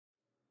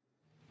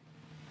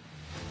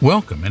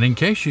Welcome, and in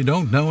case you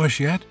don't know us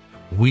yet,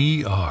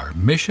 we are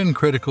Mission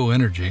Critical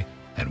Energy,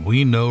 and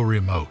we know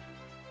remote.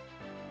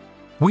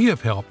 We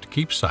have helped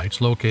keep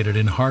sites located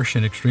in harsh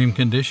and extreme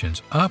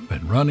conditions up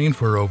and running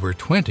for over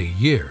 20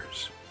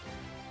 years.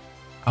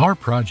 Our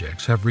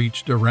projects have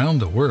reached around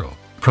the world,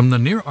 from the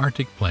near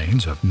Arctic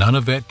plains of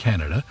Nunavut,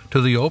 Canada, to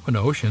the open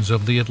oceans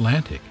of the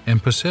Atlantic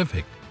and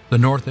Pacific, the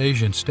North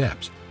Asian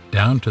steppes,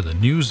 down to the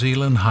New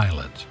Zealand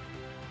highlands.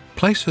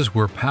 Places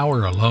where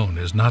power alone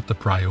is not the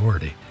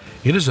priority.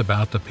 It is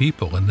about the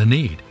people and the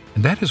need,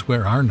 and that is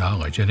where our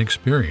knowledge and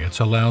experience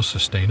allows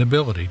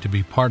sustainability to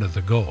be part of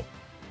the goal.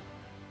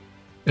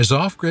 As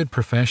off-grid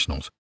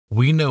professionals,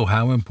 we know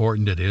how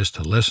important it is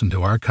to listen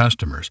to our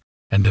customers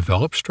and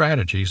develop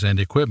strategies and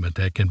equipment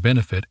that can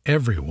benefit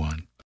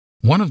everyone.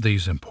 One of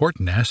these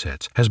important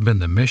assets has been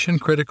the Mission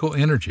Critical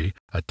Energy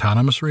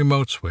autonomous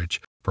remote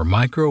switch for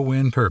micro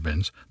wind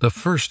turbines, the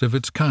first of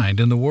its kind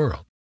in the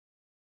world.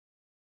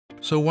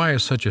 So why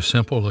is such a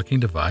simple-looking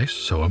device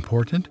so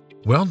important?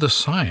 Well, the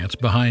science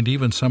behind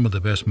even some of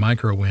the best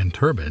micro-wind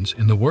turbines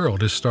in the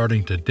world is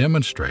starting to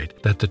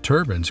demonstrate that the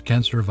turbines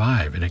can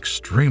survive in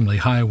extremely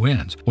high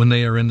winds when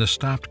they are in the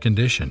stopped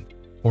condition,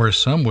 or as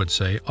some would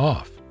say,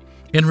 off.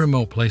 In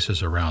remote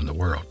places around the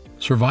world,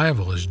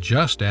 survival is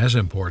just as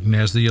important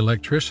as the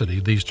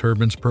electricity these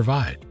turbines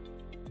provide.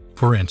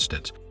 For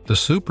instance, the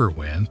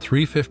Superwind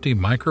 350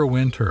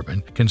 micro-wind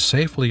turbine can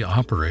safely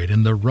operate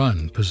in the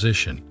run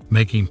position,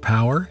 making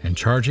power and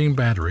charging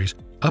batteries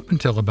up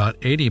until about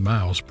 80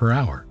 miles per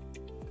hour.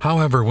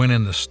 However, when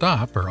in the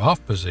stop or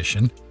off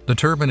position, the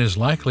turbine is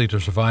likely to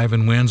survive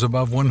in winds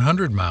above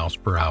 100 miles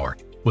per hour,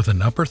 with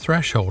an upper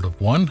threshold of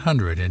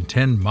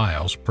 110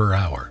 miles per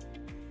hour.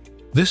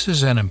 This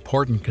is an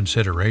important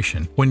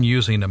consideration when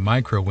using a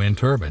micro-wind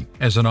turbine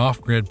as an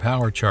off-grid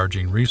power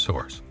charging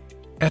resource.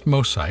 At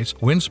most sites,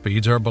 wind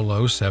speeds are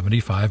below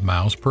 75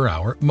 miles per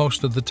hour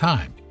most of the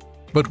time,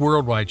 but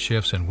worldwide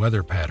shifts in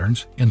weather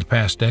patterns in the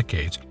past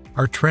decades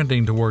are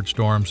trending toward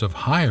storms of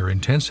higher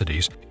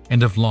intensities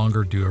and of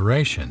longer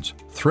durations,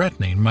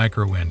 threatening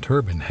micro-wind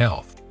turbine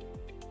health.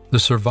 The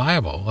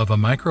survival of a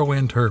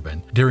micro-wind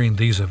turbine during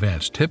these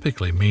events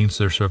typically means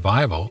the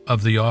survival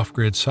of the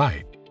off-grid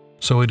site,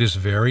 so it is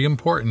very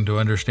important to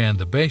understand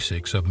the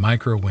basics of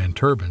micro-wind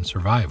turbine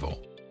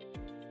survival.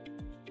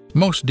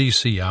 Most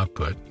DC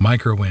output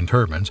micro-wind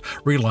turbines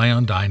rely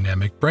on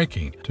dynamic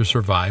braking to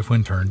survive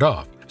when turned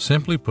off.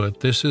 Simply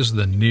put, this is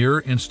the near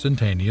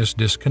instantaneous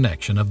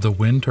disconnection of the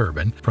wind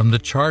turbine from the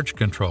charge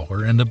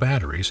controller and the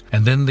batteries,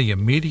 and then the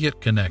immediate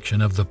connection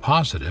of the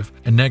positive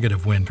and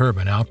negative wind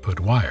turbine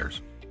output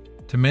wires.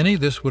 To many,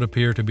 this would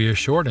appear to be a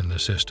short in the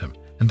system,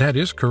 and that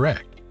is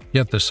correct.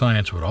 Yet the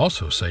science would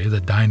also say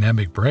that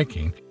dynamic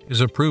braking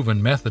is a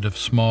proven method of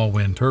small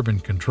wind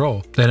turbine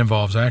control that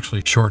involves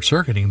actually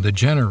short-circuiting the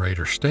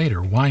generator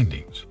stator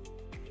windings.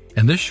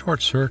 And this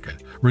short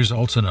circuit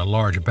results in a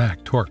large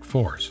back torque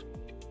force.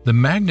 The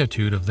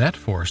magnitude of that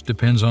force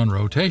depends on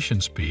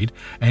rotation speed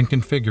and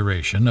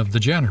configuration of the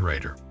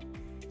generator.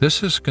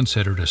 This is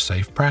considered a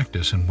safe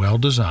practice in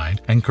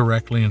well-designed and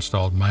correctly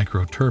installed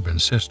micro-turbine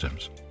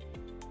systems.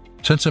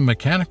 Since a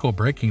mechanical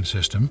braking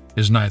system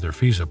is neither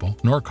feasible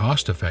nor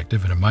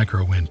cost-effective in a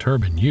micro-wind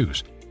turbine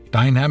use,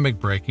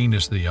 dynamic braking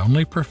is the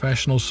only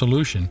professional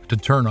solution to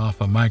turn off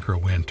a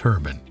micro-wind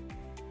turbine.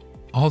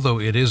 Although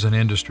it is an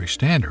industry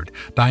standard,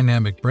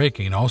 dynamic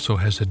braking also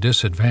has a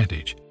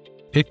disadvantage.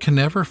 It can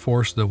never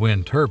force the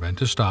wind turbine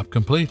to stop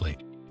completely,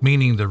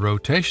 meaning the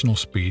rotational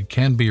speed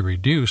can be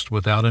reduced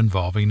without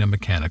involving a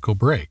mechanical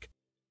brake,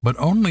 but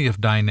only if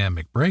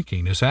dynamic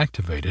braking is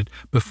activated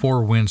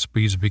before wind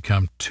speeds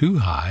become too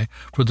high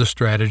for the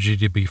strategy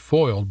to be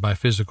foiled by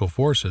physical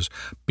forces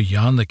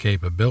beyond the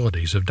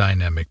capabilities of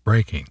dynamic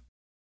braking.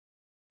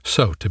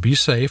 So, to be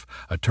safe,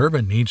 a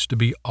turbine needs to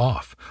be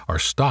off or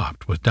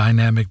stopped with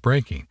dynamic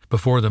braking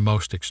before the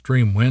most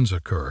extreme winds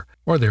occur,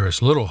 or there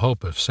is little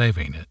hope of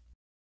saving it.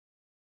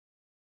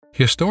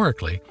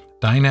 Historically,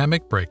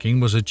 dynamic braking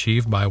was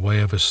achieved by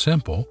way of a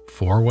simple,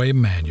 four-way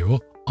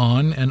manual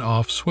on and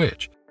off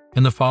switch.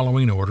 In the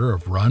following order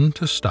of run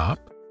to stop,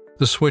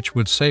 the switch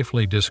would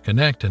safely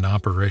disconnect an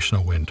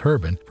operational wind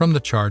turbine from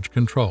the charge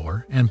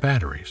controller and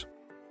batteries.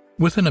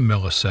 Within a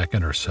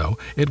millisecond or so,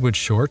 it would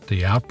short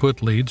the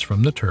output leads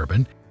from the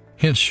turbine,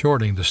 hence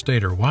shorting the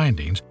stator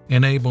windings,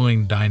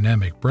 enabling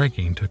dynamic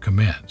braking to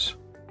commence.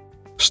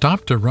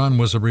 Stop to run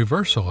was a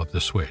reversal of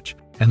the switch,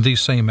 and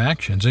these same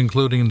actions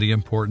including the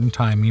important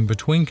timing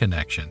between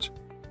connections.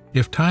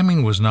 If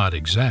timing was not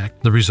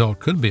exact, the result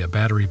could be a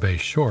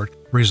battery-based short,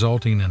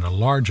 resulting in a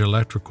large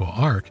electrical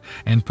arc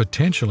and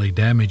potentially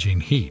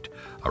damaging heat,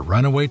 a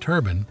runaway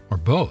turbine, or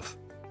both.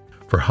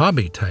 For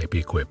hobby-type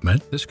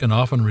equipment, this can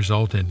often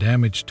result in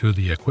damage to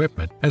the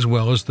equipment as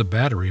well as the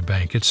battery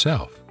bank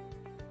itself.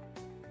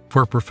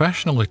 For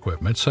professional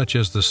equipment such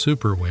as the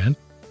Superwind,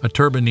 a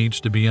turbine needs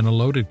to be in a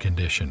loaded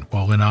condition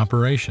while in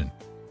operation,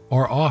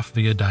 or off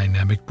via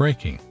dynamic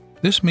braking.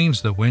 This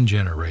means the wind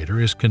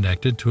generator is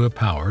connected to a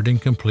powered and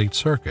complete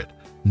circuit,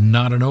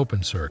 not an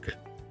open circuit.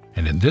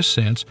 and in this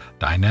sense,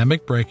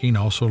 dynamic braking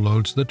also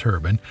loads the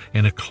turbine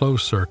in a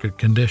closed-circuit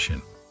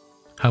condition.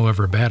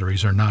 However,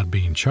 batteries are not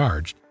being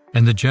charged,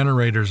 and the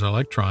generator's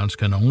electrons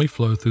can only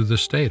flow through the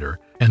stator,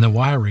 and the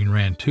wiring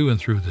ran to and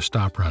through the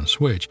stop-run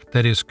switch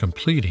that is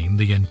completing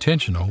the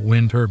intentional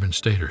wind turbine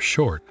stator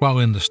short while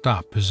in the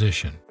stop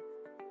position.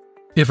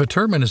 If a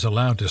turbine is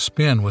allowed to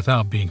spin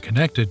without being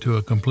connected to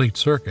a complete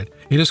circuit,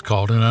 it is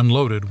called an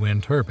unloaded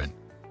wind turbine.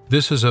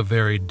 This is a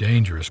very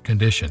dangerous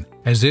condition,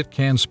 as it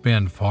can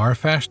spin far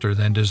faster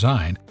than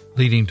designed,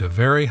 leading to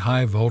very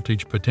high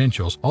voltage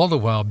potentials, all the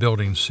while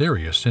building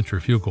serious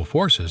centrifugal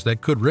forces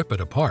that could rip it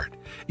apart,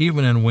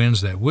 even in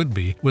winds that would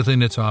be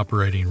within its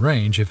operating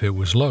range if it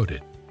was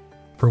loaded.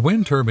 For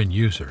wind turbine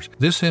users,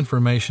 this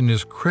information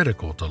is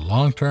critical to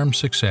long-term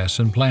success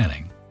and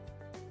planning.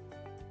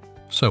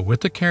 So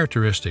with the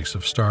characteristics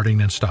of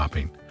starting and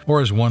stopping, or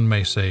as one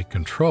may say,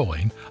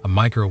 controlling a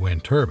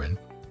micro-wind turbine,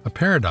 a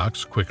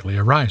paradox quickly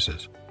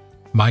arises.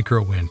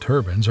 Micro-wind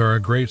turbines are a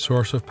great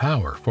source of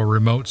power for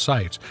remote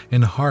sites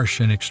in harsh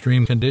and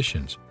extreme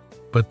conditions,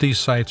 but these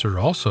sites are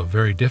also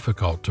very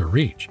difficult to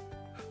reach.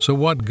 So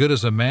what good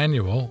is a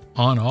manual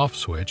on-off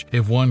switch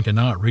if one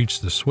cannot reach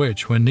the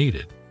switch when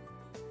needed?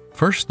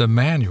 First, the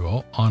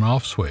manual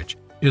on-off switch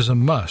is a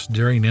must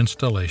during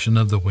installation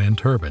of the wind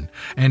turbine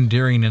and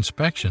during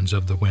inspections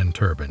of the wind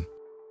turbine,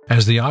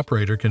 as the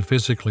operator can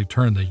physically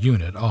turn the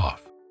unit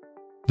off.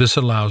 This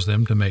allows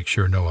them to make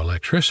sure no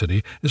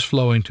electricity is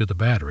flowing to the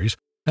batteries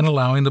and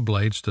allowing the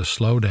blades to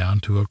slow down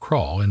to a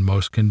crawl in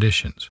most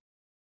conditions.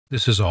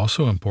 This is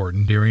also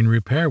important during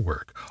repair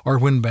work or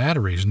when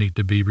batteries need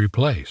to be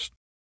replaced.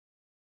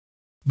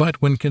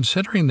 But when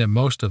considering that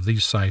most of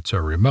these sites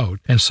are remote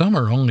and some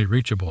are only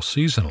reachable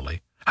seasonally,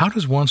 how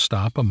does one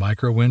stop a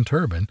micro-wind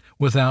turbine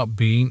without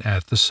being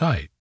at the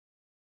site?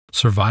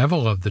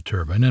 Survival of the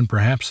turbine and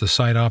perhaps the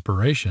site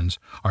operations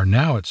are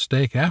now at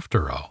stake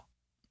after all.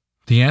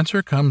 The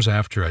answer comes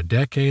after a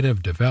decade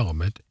of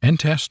development and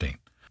testing,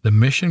 the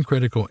Mission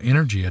Critical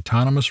Energy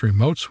Autonomous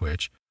Remote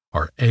Switch,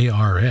 or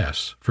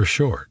ARS for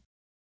short.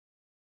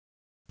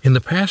 In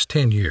the past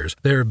 10 years,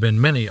 there have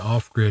been many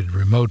off-grid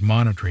remote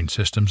monitoring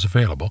systems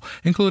available,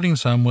 including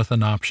some with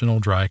an optional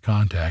dry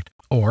contact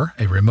or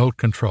a remote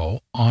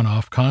control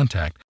on-off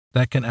contact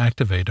that can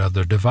activate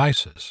other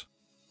devices.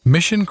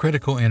 Mission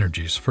Critical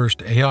Energy's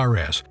first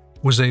ARS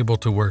was able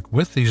to work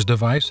with these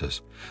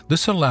devices.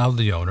 This allowed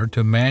the owner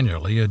to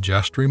manually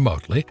adjust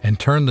remotely and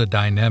turn the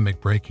dynamic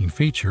braking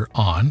feature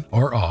on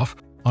or off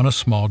on a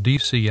small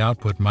DC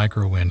output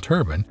micro-wind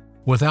turbine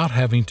without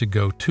having to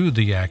go to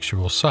the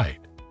actual site.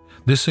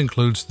 This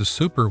includes the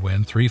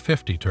Superwind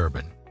 350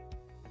 turbine.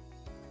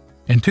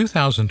 In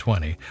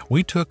 2020,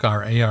 we took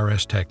our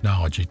ARS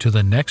technology to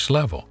the next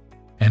level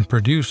and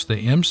produced the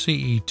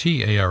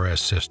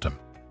MCE-ARS system,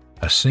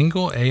 a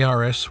single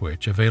ARS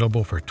switch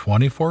available for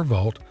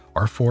 24-volt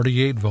or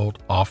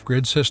 48-volt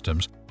off-grid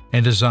systems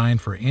and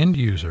designed for end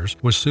users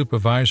with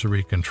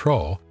supervisory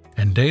control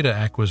and data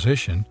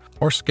acquisition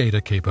or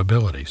SCADA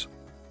capabilities.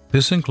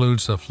 This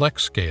includes the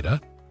Flex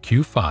SCADA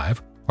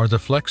Q5 or the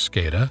Flex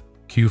SCADA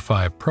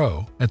Q5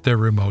 Pro at their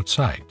remote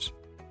sites.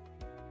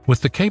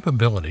 With the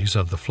capabilities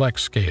of the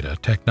Flex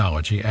SCADA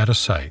technology at a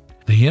site,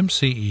 the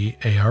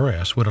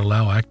MCE-ARS would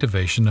allow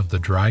activation of the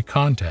dry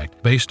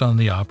contact based on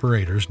the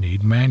operator's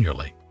need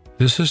manually.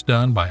 This is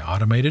done by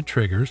automated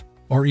triggers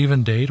or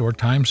even date or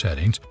time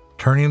settings,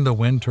 turning the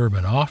wind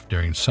turbine off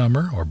during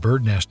summer or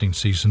bird nesting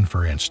season,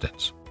 for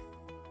instance.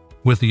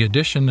 With the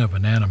addition of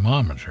an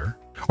anemometer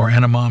or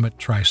anemometer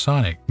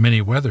trisonic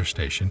mini weather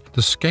station,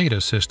 the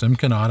SCADA system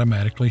can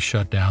automatically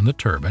shut down the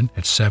turbine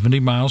at 70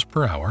 miles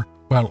per hour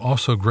while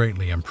also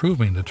greatly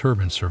improving the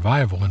turbine's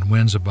survival in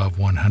winds above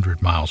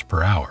 100 miles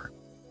per hour.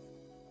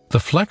 The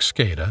Flex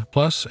SCADA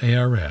plus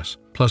ARS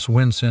plus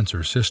wind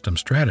sensor system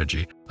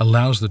strategy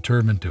allows the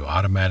turbine to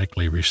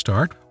automatically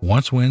restart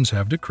once winds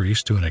have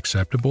decreased to an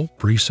acceptable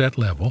preset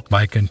level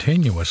by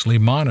continuously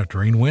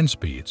monitoring wind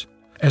speeds,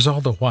 as all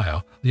the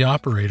while the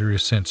operator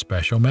is sent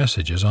special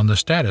messages on the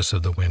status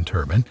of the wind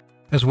turbine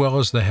as well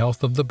as the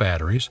health of the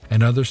batteries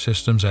and other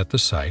systems at the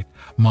site,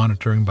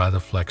 monitoring by the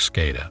Flex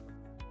SCADA.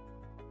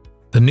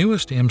 The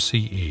newest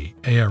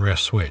MCE-ARS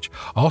switch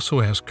also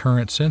has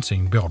current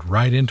sensing built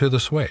right into the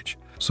switch,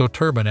 so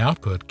turbine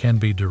output can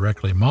be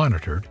directly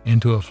monitored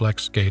into a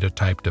Flex SCADA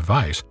type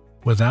device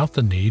without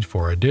the need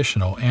for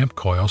additional amp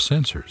coil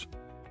sensors.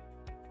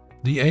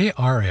 The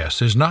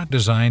ARS is not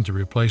designed to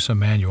replace a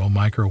manual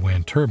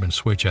micro-wind turbine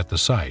switch at the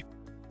site,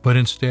 but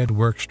instead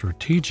works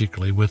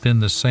strategically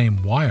within the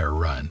same wire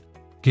run,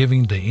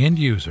 giving the end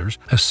users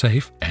a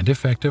safe and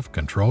effective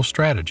control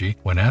strategy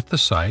when at the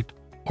site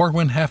or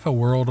when half a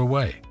world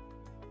away.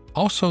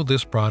 Also,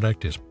 this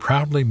product is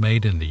proudly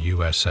made in the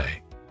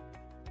USA.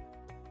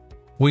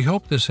 We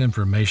hope this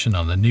information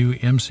on the new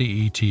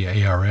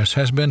MCE-ARS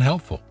has been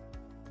helpful.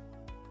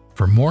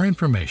 For more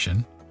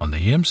information on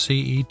the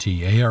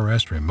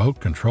MCE-ARS remote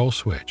control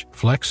switch,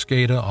 Flex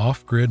SCADA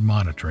off-grid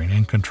monitoring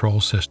and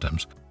control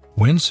systems,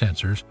 wind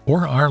sensors,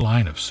 or our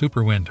line of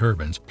Superwind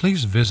turbines,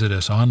 please visit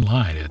us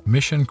online at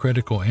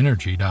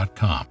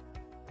missioncriticalenergy.com.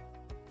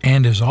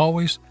 And as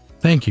always,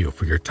 thank you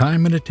for your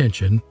time and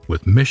attention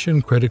with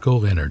Mission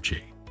Critical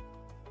Energy.